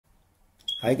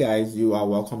Hi guys, you are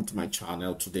welcome to my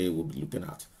channel. Today we'll be looking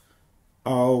at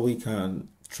how we can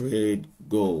trade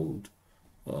gold,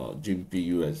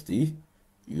 gbpusd,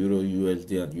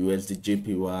 eurusd and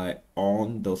usdjpy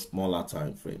on the smaller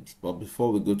time frames. But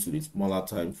before we go to the smaller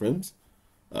time frames,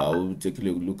 we'll take a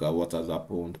look at what has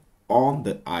happened on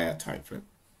the higher time frame.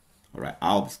 All right,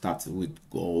 I'll be starting with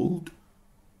gold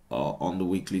on the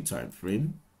weekly time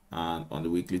frame, and on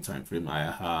the weekly time frame I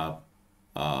have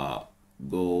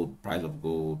price of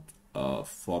gold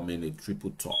forming a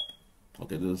triple top.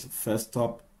 Okay, this is the first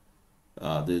top,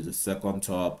 there's the second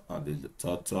top, and there's the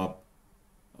third top.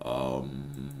 For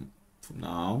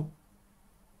now,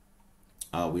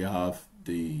 we have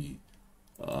the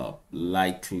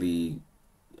likely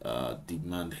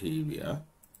demand area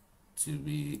to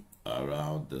be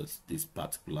around this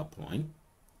particular point.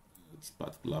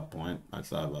 I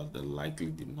serve as the likely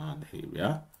demand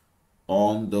area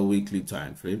on the weekly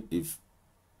time frame. If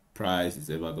price is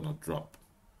ever going to drop,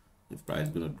 if price is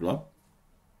going to drop,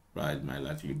 price might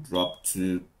likely drop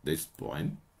to this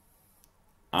point,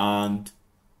 and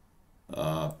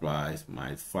price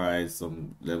might find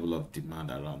some level of demand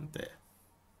around there.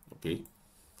 Okay,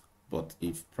 but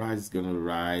if price is going to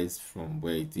rise from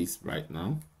where it is right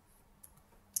now,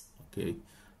 okay,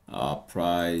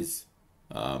 price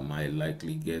might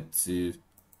likely get to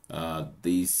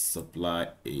this supply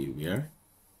area.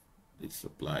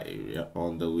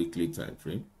 On the weekly time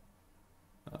frame.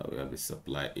 We have a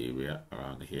supply area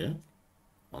around here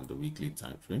on the weekly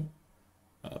time frame.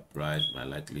 Price might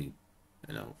likely,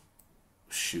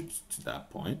 shoot to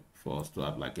that point for us to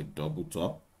have like a double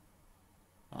top,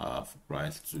 for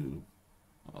price to,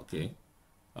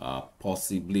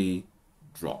 possibly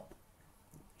drop,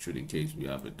 should in case we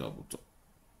have a double top.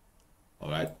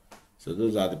 All right, so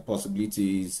those are the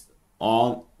possibilities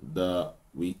on the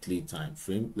weekly time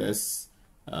frame. Let's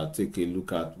take a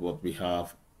look at what we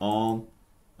have on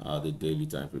the daily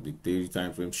time frame. The daily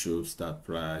time frame shows that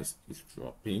price is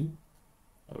dropping.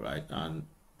 All right, and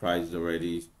price is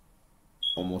already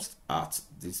almost at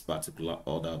this particular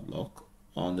order block.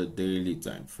 On the daily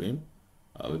time frame,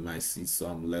 we might see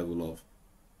some level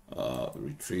of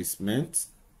retracement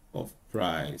of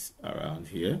price around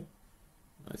here.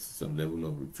 I see some level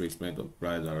of retracement of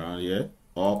price around here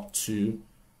up to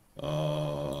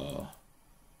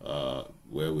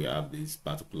where we have this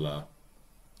particular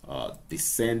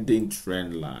descending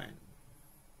trend line.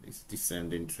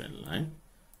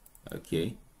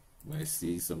 Okay, we might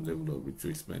see some level of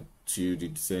retracement to the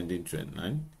descending trend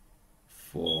line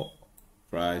for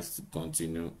price to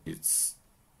continue its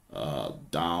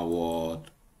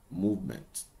downward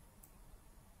movement.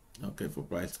 Okay, for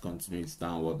price to continue its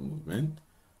downward movement.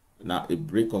 Now, a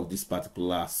break of this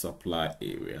particular supply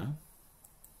area,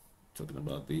 talking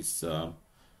about this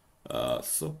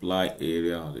supply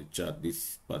area on the chart,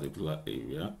 this particular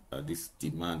area, this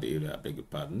demand area, I beg your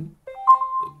pardon,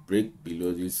 a break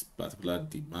below this particular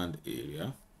demand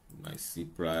area, you might see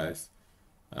price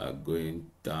going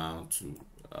down to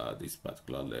this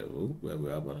particular level where we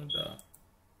have another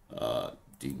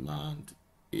demand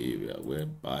area where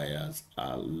buyers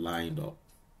are lined up.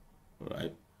 All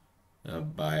right,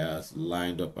 buyers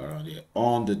lined up around here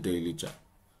on the daily chart.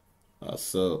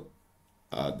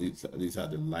 These are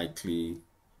the likely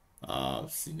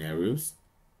scenarios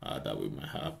that we might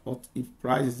have. But if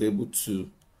price is able to,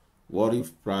 what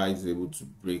if price is able to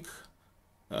break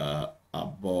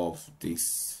above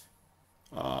this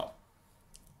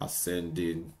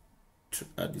descending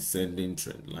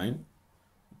trend line?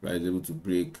 Price is able to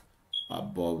break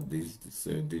above this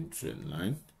descending trend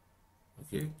line.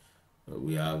 Okay,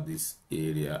 we have this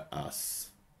area as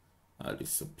the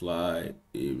supply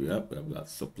area. We have that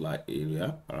supply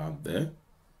area around there.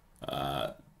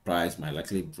 Price might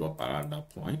likely drop around that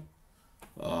point.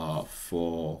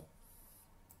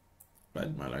 Price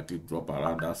might likely drop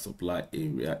around that supply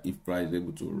area if price is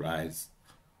able to rise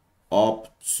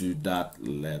up to that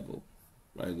level.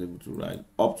 Price is able to rise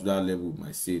up to that level, we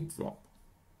might see a drop.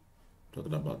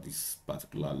 Talking about this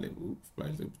particular level, if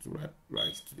price is able to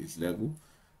rise to this level,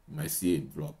 you might see a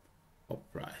drop of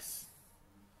price.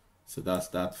 So that's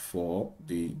that for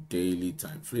the daily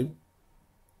time frame.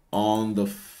 On the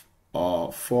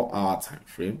 4-hour time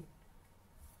frame,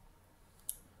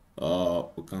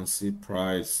 we can see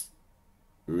price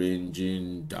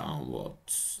ranging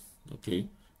downwards. Okay,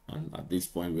 and at this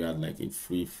point we had like a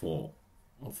free fall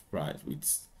of price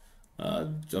with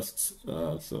just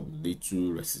some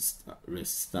little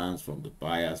resistance from the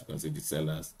buyers, because the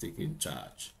sellers taking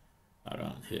charge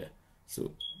around here.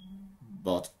 So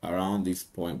but around this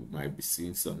point we might be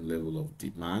seeing some level of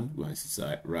demand. We might see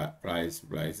price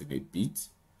rising a bit,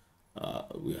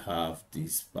 we have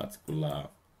this particular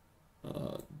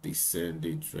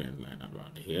descending trend line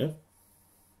around here.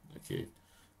 Okay,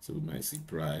 so we might see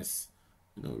price,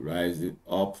 rising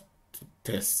up to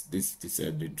test this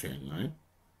descending trend line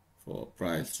for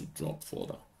price to drop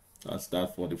further. That's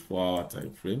that for the 4-hour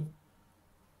time frame.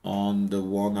 On the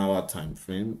 1-hour time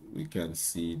frame, we can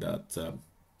see that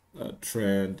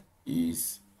trend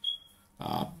is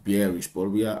bearish, but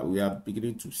we are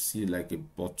beginning to see like a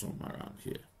bottom around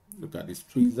here. Look at this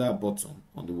tweezer bottom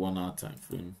on the 1-hour time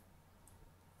frame.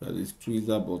 That is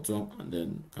tweezer bottom, and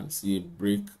then you can see a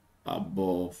break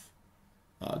above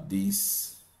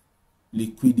this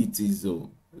liquidity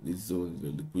zone. This zone is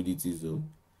the liquidity zone.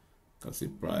 You can see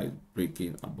price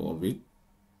breaking above it.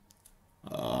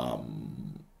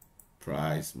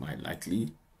 Price might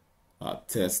likely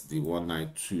test the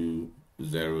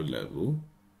 1920 level,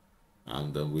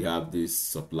 and then we have this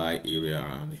supply area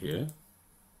around here.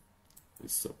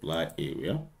 This supply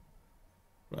area,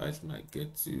 price might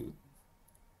get to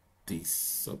this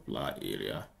supply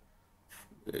area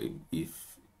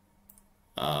if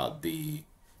in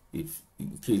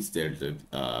case there's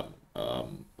a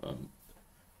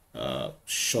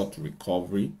short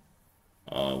recovery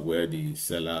where the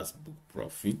sellers book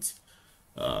profit,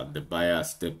 the buyers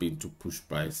step in to push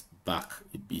price back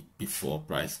a bit before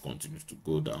price continues to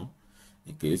go down.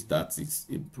 In case that is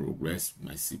in progress, we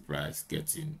might see price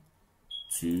getting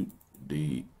to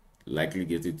the likely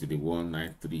getting to the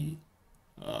 1930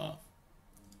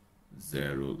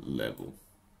 level.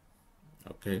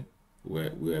 Okay,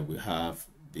 where we have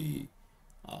the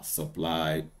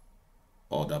supply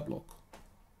order block.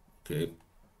 Okay,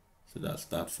 so that's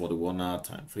that for the 1-hour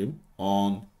time frame.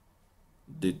 On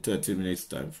the 30 minutes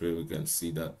time frame, we can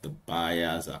see that the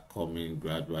buyers are coming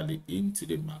gradually into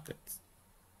the market.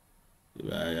 The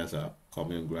buyers are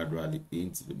coming gradually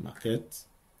into the market.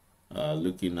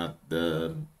 Looking at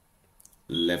the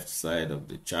left side of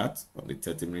the chart on the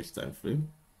 30 minutes time frame,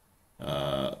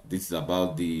 this is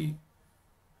about the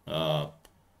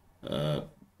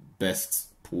best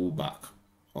pullback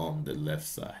on the left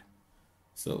side.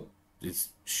 So this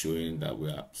showing that we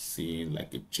are seeing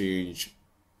like a change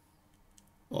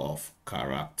of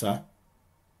character.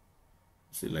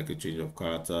 See, like a change of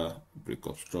character, break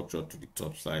of structure to the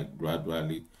top side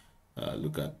gradually.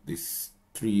 Look at these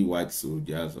 3 white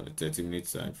soldiers on the 30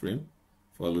 minutes time frame,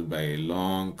 followed by a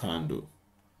long candle.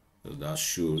 So that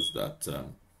shows that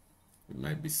we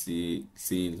might be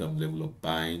seeing some level of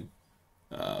buying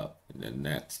in the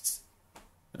next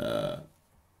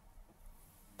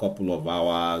couple of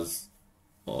hours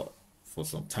or for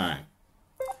some time.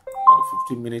 On the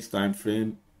 15 minutes time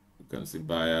frame, you can see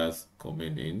buyers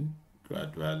coming in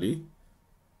gradually,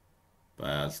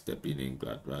 buyers stepping in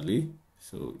gradually.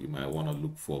 So you might want to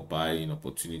look for buying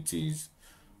opportunities.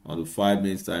 On the 5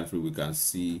 minutes time frame, we can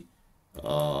see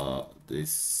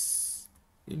this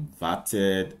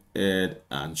inverted head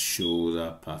and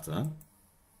shoulder pattern.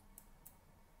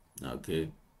 Okay,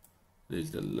 this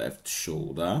is the left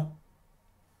shoulder.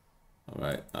 All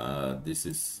right, this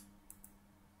is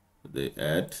the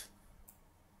head,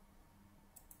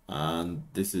 and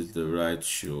this is the right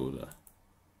shoulder.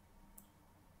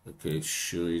 Okay,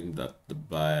 showing that the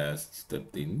buyers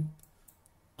stepped in,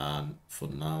 and for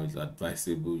now it's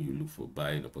advisable you look for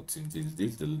buying opportunities.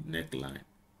 This is the neckline,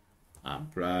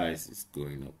 and price is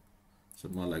going up. So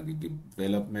more like the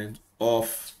development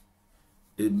of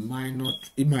a minor,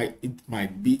 it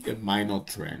might be a minor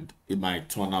trend. It might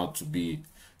turn out to be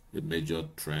a major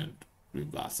trend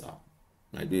reversal.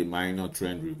 Might be a minor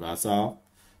trend reversal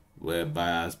where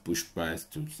buyers push price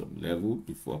to some level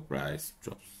before price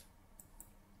drops.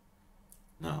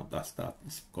 Now that's that.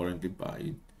 It's currently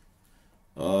buying.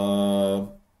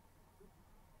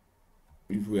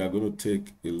 If we are going to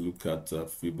take a look at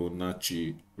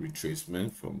Fibonacci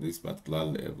retracement from this particular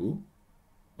level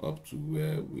up to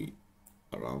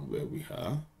around where we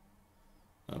are,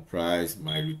 price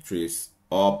might retrace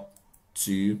up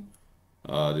to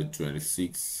the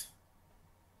 26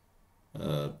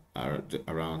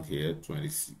 around here,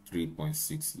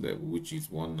 23.6 level, which is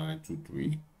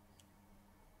 1923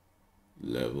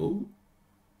 level.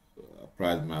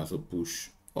 Price might also push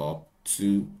up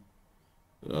to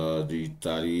the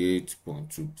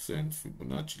 38.2%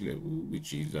 Fibonacci level,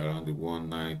 which is around the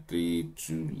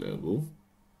 1932 level,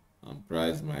 and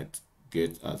price might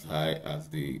get as high as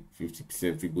the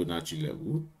 50% Fibonacci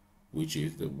level, which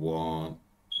is the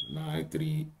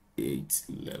 1938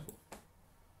 level.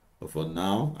 But for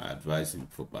now, I advise you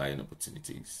for buying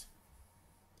opportunities.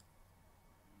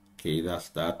 Okay, that's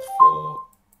that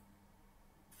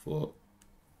for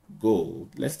gold.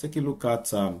 Let's take a look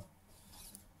at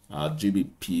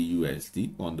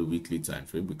gbpusd on the weekly time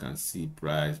frame. We can see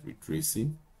price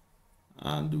retracing,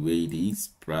 and the way it is,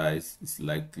 price is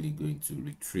likely going to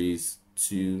retrace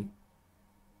to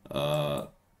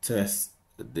test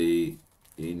the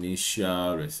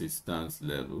initial resistance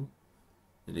level.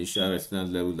 Initial resistance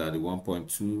level at the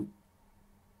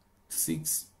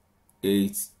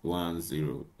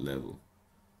 1.26810 level,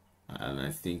 and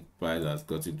I think price has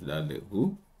gotten to that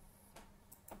level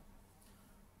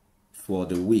for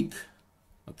the week.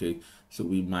 Okay, so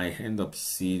we might end up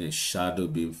seeing a shadow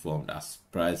being formed as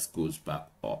price goes back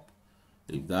up.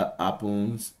 If that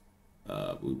happens,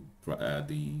 the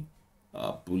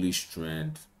bullish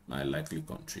trend might likely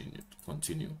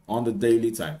continue. On the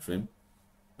daily time frame,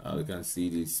 we can see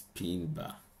this pin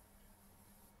bar.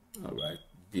 All right,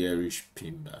 bearish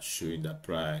pin bar showing that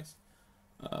price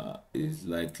is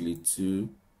likely to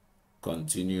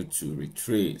continue to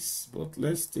retrace. But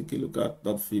let's take a look at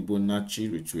that Fibonacci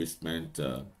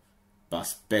retracement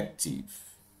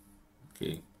perspective.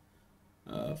 Okay,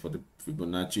 for the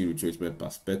Fibonacci retracement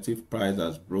perspective, price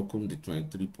has broken the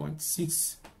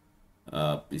 23.6%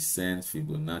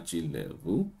 Fibonacci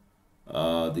level.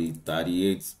 The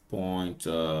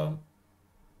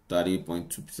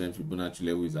 38.2% Fibonacci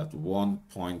level is at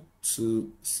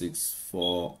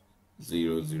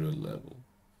 1.26400 level.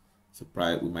 So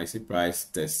price, we might see price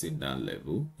testing that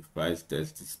level. If price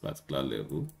tests this particular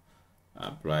level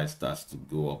and price starts to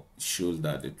go up, it shows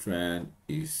that the trend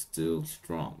is still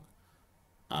strong,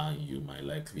 and you might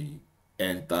likely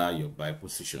enter your buy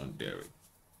position there.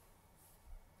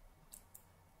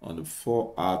 On the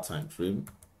 4-hour time frame,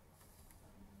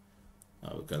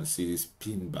 we can see this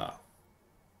pin bar.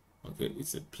 Okay,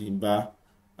 it's a pin bar.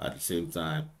 At the same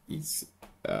time, it's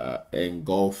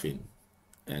engulfing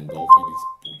this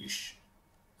bullish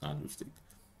candlestick,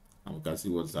 and we can see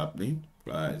what's happening.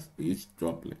 Price is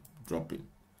dropping.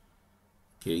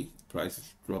 Okay, price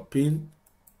is dropping.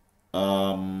 We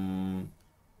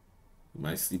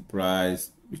might see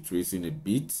price retracing a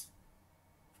bit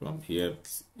from here,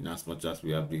 in as much as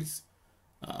we have this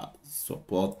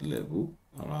support level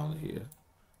around here.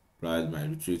 Price might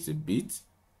retrace a bit,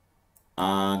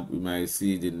 and we might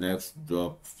see the next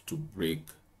drop to break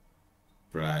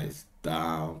price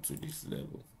down to this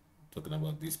level. Talking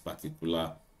about this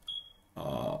particular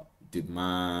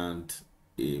demand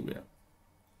area.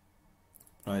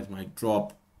 Price might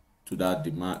drop to that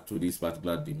demand, to this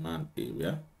particular demand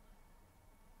area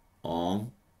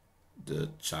on the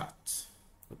chart.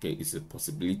 Okay, it's a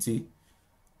possibility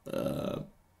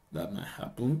that might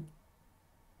happen,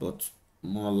 but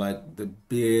more like the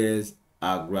bears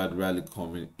are gradually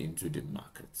coming into the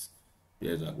market.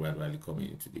 Bears are gradually coming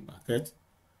into the market.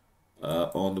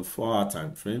 On the 4-hour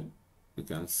time frame, you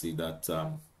can see that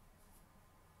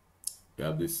we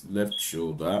have this left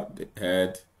shoulder, the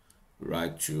head,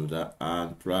 right shoulder,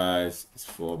 and price is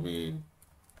forming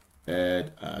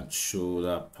head and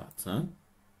shoulder pattern.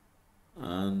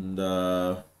 And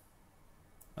this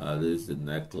is the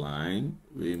neckline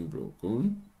being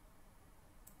broken.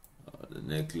 The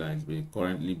neckline is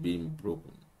currently being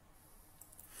broken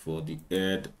for the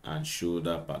head and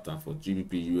shoulder pattern for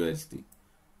gbpusd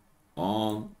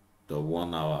on the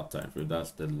 1-hour time frame.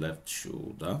 That's the left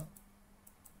shoulder,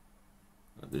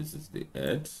 and this is the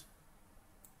head,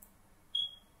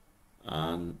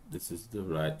 and this is the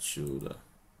right shoulder.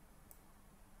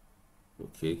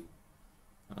 Okay,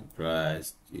 and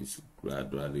price is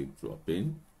gradually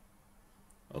dropping.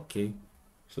 Okay,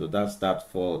 so that's that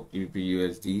for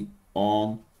gbpusd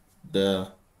on the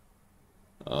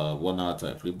 1-hour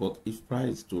time frame. But if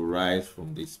price to rise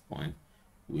from this point,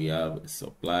 we have a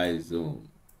supply zone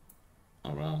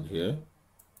around here.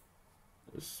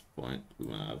 This point, we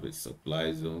might have a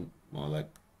supply zone, more like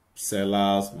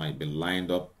sellers might be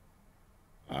lined up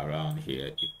around here.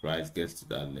 If price gets to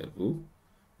that level,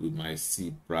 we might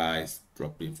see price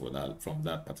dropping for that, from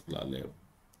that particular level.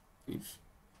 If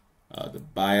the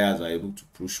buyers are able to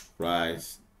push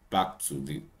price back to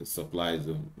the supply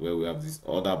zone where we have this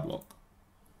order block,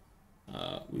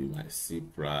 we might see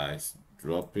price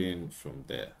dropping from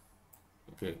there.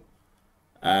 Okay,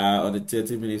 on the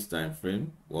 30 minutes time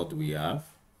frame, what do we have?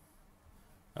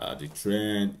 The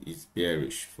trend is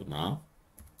bearish for now,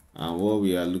 and what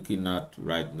we are looking at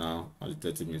right now on the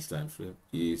 30 minutes time frame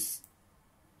is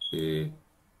a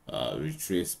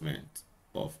retracement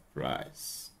of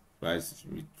price. Price is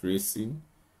retracing.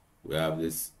 We have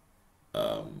this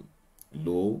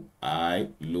low, high,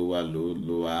 lower low,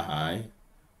 lower high.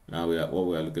 Now what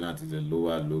we are looking at is a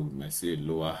lower low. We might see a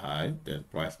lower high, then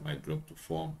price might drop to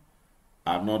form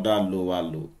another lower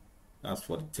low. That's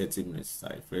for the 30 minutes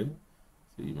time frame.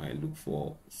 you might look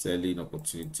for selling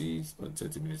opportunities on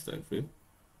 30 minutes time frame.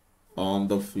 On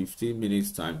the 15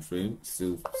 minutes time frame,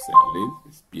 still selling,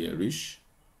 it's bearish.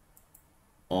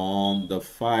 On the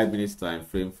 5 minutes time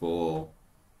frame for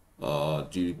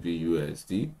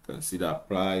gbpusd, consider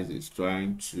price is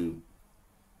trying to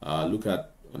look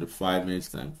at on the 5 minutes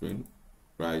time frame,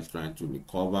 price trying to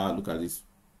recover. Look at this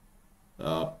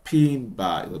pin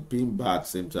bar, the pin bar at the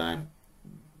same time,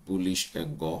 bullish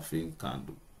engulfing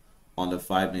candle on the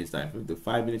 5 minutes time frame. The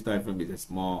 5 minutes time frame is a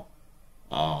small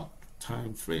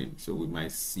time frame, so we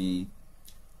might see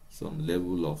some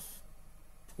level of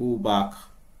pullback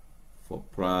for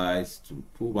price to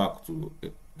pull back to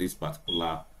this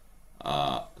particular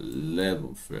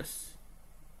level first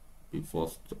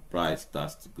before the price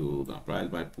starts to go down.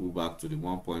 Price might pull back to the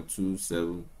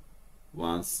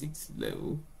 1.2716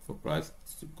 level for price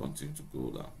to continue to go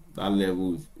down. That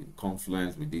level is in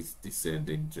confluence with this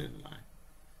descending trend line.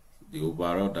 The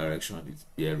overall direction is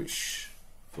bearish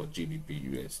for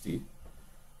gbpusd.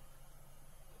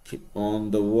 Okay,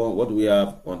 on the one, what do we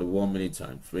have on the 1 minute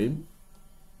time frame?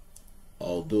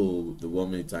 Although the 1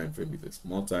 minute time frame is a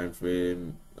small time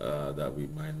frame that we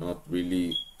might not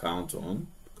really count on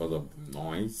because of the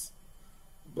noise,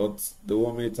 but the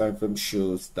 1 minute time frame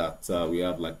shows that we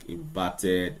have like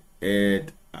inverted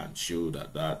head and shoulder.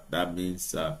 That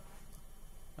means a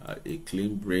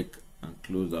clean break and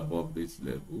close above this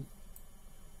level,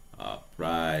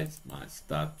 price might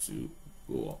start to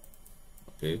go up.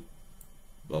 Okay,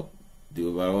 but the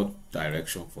overall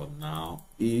direction for now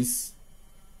is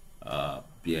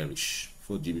bearish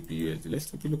for gbpusd.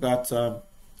 Let's take a look at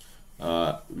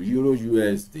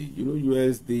eurusd.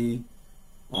 Eurusd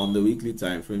on the weekly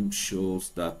time frame shows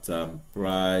that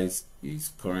price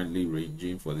is currently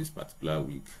ranging for this particular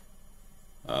week.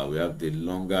 We have the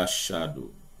longer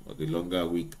shadow or the longer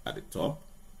wick at the top.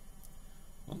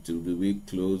 Until the week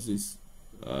closes,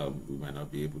 we might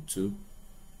not be able to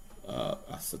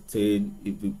ascertain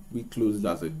if the week closes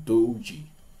as a doji.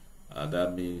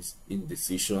 That means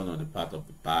indecision on the part of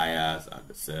the buyers and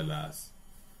the sellers,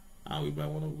 and we might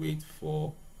want to wait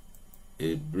for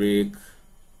a break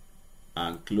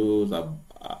and close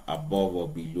above or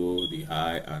below the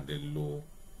high and the low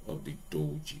of the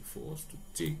doji for us to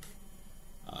take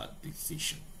a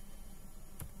decision.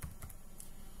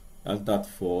 That's that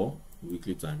for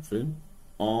weekly time frame.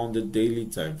 On the daily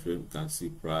time frame, you can see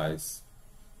price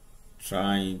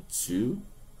trying to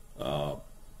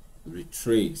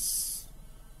retrace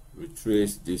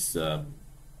this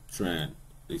trend,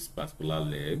 this particular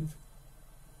leg.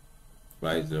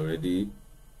 Price already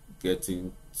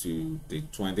getting to the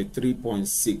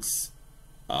 23.6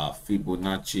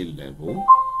 Fibonacci level.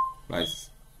 Price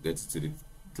gets to the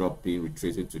dropping,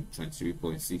 retracing to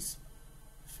 23.6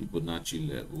 Fibonacci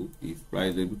level. If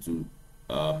price is able to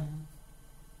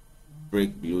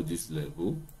break below this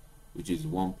level, which is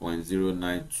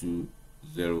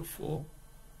 1.09204,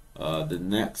 the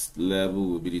next level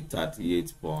will be the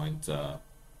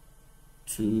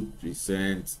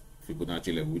 38.2%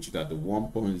 Fibonacci level, which is at the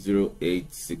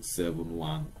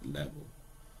 1.08671 level.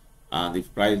 And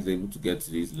if price is able to get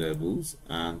to these levels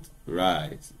and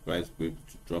rise, price will be able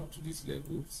to drop to these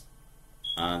levels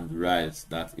and rise,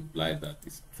 that implies that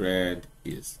this trend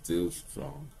is still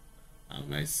strong, and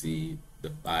we might see the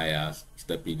buyers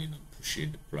stepping in and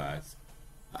pushing the price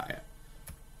higher.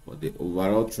 But the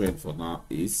overall trend for now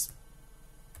is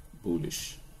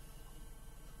bullish.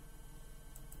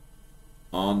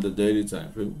 On the daily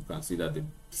time frame, you can see that the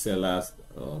sellers,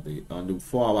 on the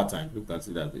 4-hour time frame, you can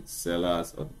see that the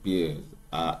sellers or the bears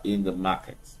are in the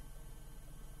market.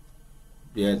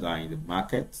 Bears are in the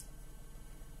market.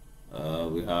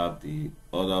 We have the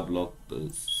other block,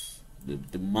 the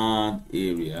demand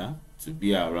area to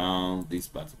be around this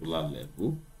particular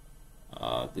level.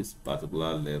 This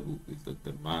particular level is the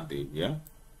demand area.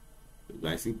 You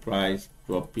can see price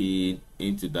dropping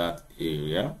into that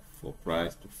area for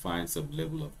price to find some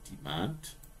level of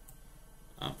demand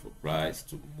and for price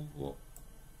to move up.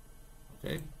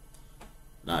 Okay,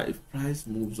 now if price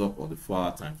moves up on the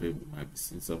 4-hour time frame, we might be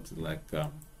seeing something like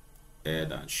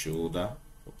head and shoulder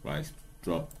for price to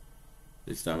drop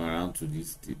this time around to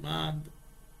this demand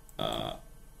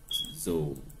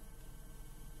zone,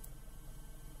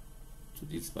 to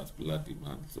this particular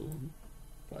demand zone.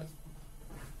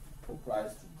 For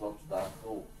price to drop to that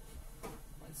zone,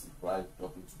 might see price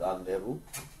dropping to that level.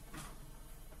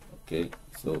 Okay,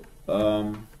 so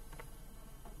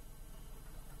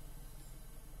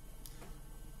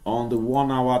on the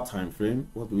 1-hour time frame,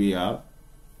 what do we have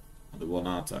on the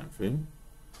 1-hour time frame?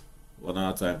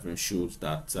 1-hour time frame shows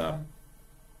that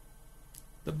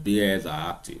the bears are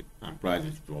active and price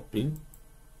is dropping.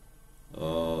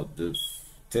 The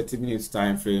 30 minutes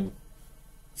time frame,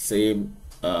 same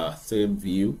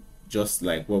view, just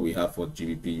like what we have for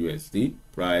gbpusd.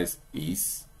 Price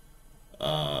is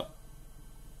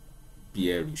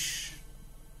bearish.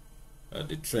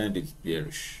 The trend is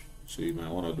bearish, so you might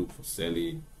want to look for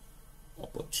selling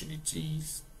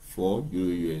opportunities for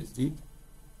EURUSD.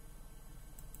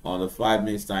 On the 5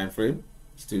 minutes time frame,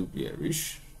 still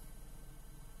bearish.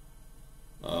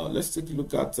 Let's take a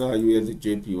look at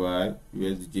USDJPY.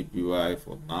 USDJPY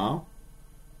for now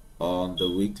on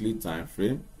the weekly time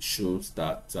frame shows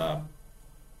that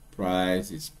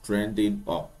price is trending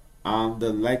up, and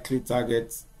the likely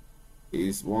target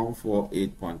is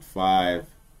 148.5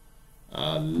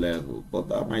 level, but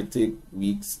that might take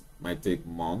weeks, might take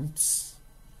months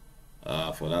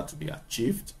for that to be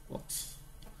achieved. But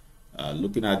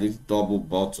looking at this double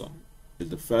bottom, is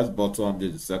the first bottom,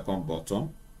 this is the second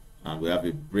bottom, and we have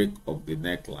a break of the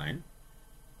neckline,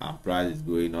 and price is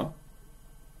going up.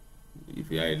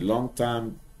 If you are a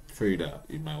long-term trader,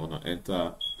 you might want to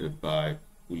enter a buy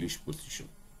bullish position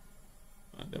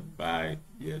and then buy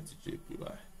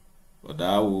USDJPY. But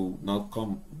that will not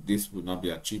come, this will not be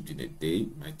achieved in a day.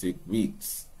 It might take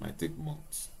weeks, might take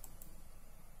months.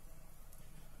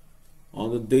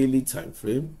 On the daily time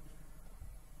frame,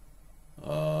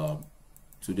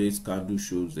 today's candle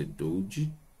shows a doji.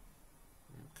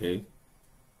 Okay,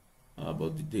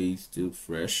 but the day is still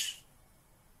fresh,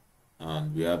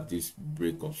 and we have this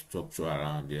break of structure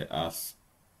around here as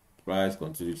price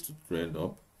continues to trend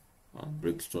up and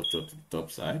break structure to the top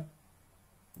side.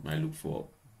 You might look for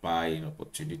buying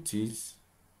opportunities.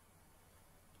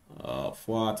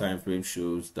 4-hour time frame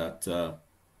shows that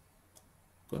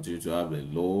continue to have a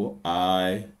low,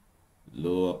 high,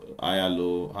 low, higher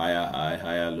low, higher high,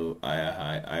 higher low, higher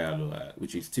high, higher low, higher,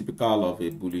 which is typical of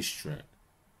a bullish trend.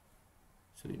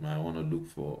 So you might want to look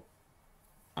for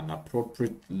an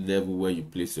appropriate level where you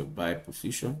place your buy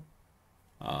position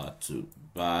to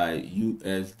buy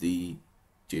USD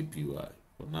JPY.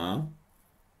 For now,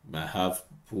 you might have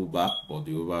pullback, but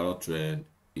the overall trend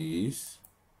is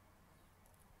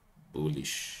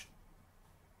bullish.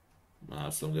 You might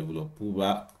have some level of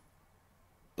pullback,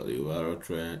 but the overall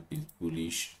trend is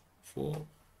bullish for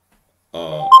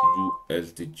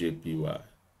USD JPY.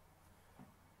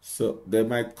 So there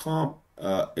might come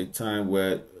a time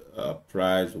where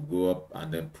price will go up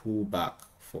and then pull back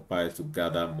for price to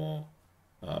gather more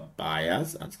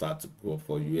buyers and start to go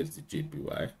for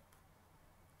USDJPY.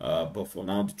 But for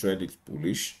now, the trend is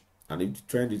bullish, and if the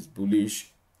trend is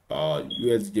bullish,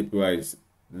 USDJPY is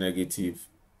negative,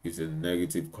 is a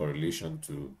negative correlation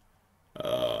to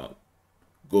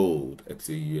gold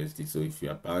XAUUSD. So if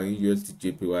you are buying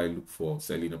USDJPY, look for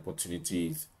selling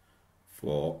opportunities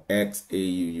for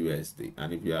XAUUSD,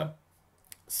 and if you are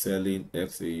selling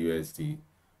XAUUSD,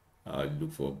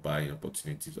 look for buying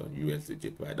opportunities on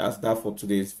USDJPY. That's that for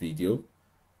today's video.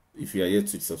 If you are yet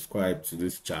to subscribe to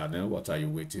this channel, what are you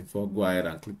waiting for? Go ahead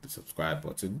and click the subscribe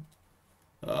button.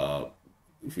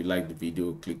 If you like the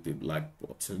video, click the like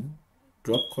button.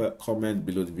 Drop comment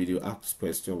below the video, ask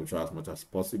questions, which are as much as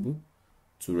possible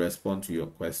to respond to your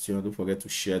question. Don't forget to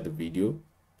share the video.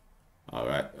 All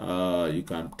right, you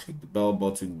can click the bell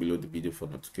button below the video for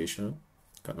notification.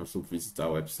 You can also visit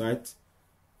our website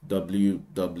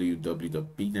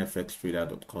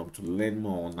www.beanfxtrader.com to learn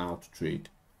more on how to trade.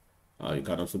 You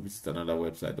can also visit another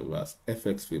website over as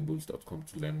fxfables.com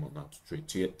to learn more on how to trade.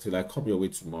 Till I come your way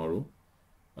tomorrow,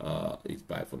 it's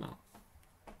bye for now.